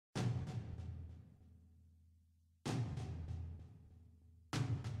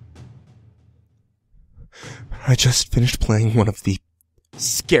I just finished playing one of the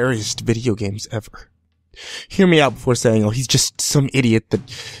scariest video games ever. Hear me out before saying, oh, he's just some idiot that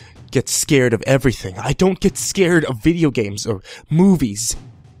gets scared of everything. I don't get scared of video games or movies.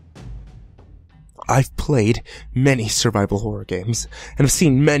 I've played many survival horror games, and have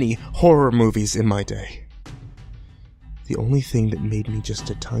seen many horror movies in my day. The only thing that made me just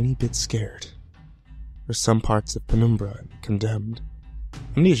a tiny bit scared were some parts of Penumbra and Condemned.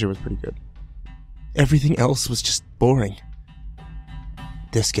 Amnesia was pretty good. Everything else was just boring.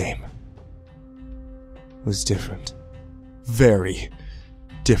 This game was different. Very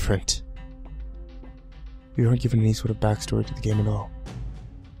different. We aren't given any sort of backstory to the game at all.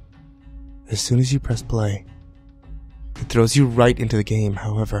 As soon as you press play, it throws you right into the game.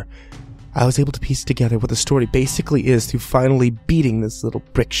 However, I was able to piece together what the story basically is through finally beating this little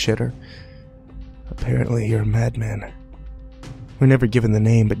brick shitter. Apparently you're a madman. We're never given the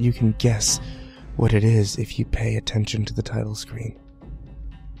name, but you can guess what it is if you pay attention to the title screen.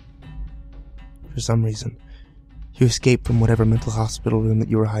 For some reason, you escaped from whatever mental hospital room that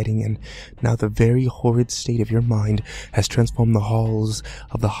you were hiding in. Now the very horrid state of your mind has transformed the halls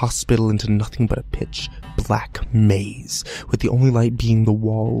of the hospital into nothing but a pitch black maze, with the only light being the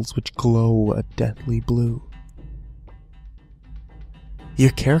walls, which glow a deathly blue.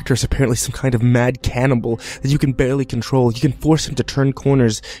 Your character is apparently some kind of mad cannibal that you can barely control. You can force him to turn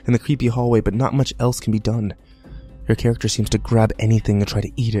corners in the creepy hallway, but not much else can be done. Your character seems to grab anything and try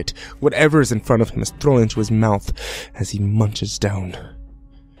to eat it. Whatever is in front of him is thrown into his mouth as he munches down.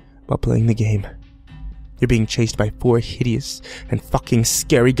 While playing the game, you're being chased by 4 hideous and fucking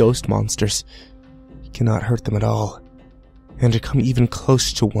scary ghost monsters. You cannot hurt them at all. And to come even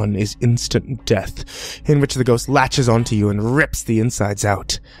close to one is instant death, in which the ghost latches onto you and rips the insides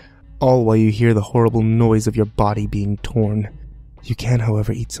out, all while you hear the horrible noise of your body being torn. You can,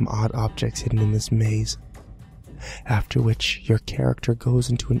 however, eat some odd objects hidden in this maze, after which your character goes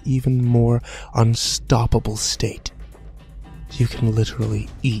into an even more unstoppable state. You can literally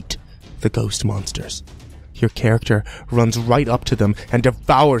eat the ghost monsters. Your character runs right up to them and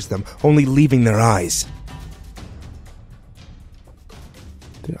devours them, only leaving their eyes.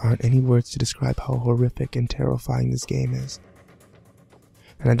 There aren't any words to describe how horrific and terrifying this game is.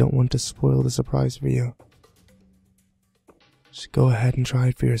 And I don't want to spoil the surprise for you. Just go ahead and try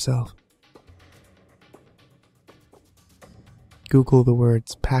it for yourself. Google the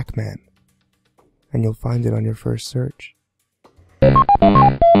words Pac-Man, and you'll find it on your first search.